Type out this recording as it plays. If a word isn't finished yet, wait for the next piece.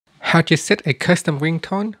How to set a custom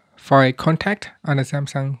ringtone for a contact on the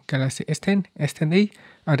Samsung Galaxy S10, S10e,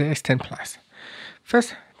 or the S10 Plus.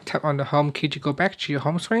 First, tap on the home key to go back to your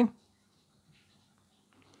home screen.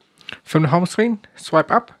 From the home screen, swipe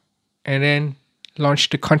up and then launch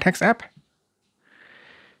the Contacts app.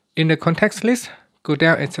 In the contacts list, go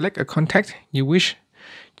down and select a contact you wish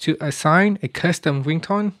to assign a custom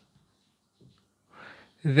ringtone.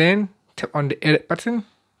 Then tap on the edit button.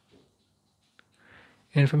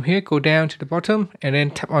 And from here, go down to the bottom and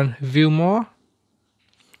then tap on View More.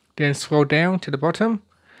 Then scroll down to the bottom.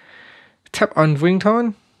 Tap on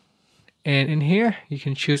Ringtone. And in here, you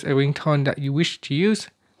can choose a ringtone that you wish to use.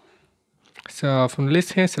 So from the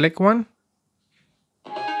list here, select one.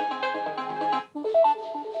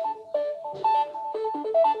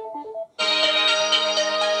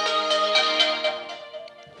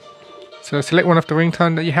 So select one of the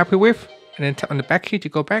ringtone that you're happy with, and then tap on the back key to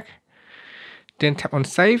go back. Then tap on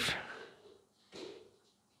Save.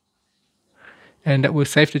 And that will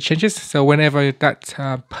save the changes. So whenever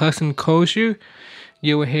that person calls you,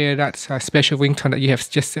 you will hear that special ringtone that you have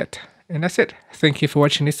just set. And that's it. Thank you for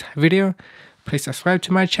watching this video. Please subscribe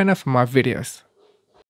to my channel for more videos.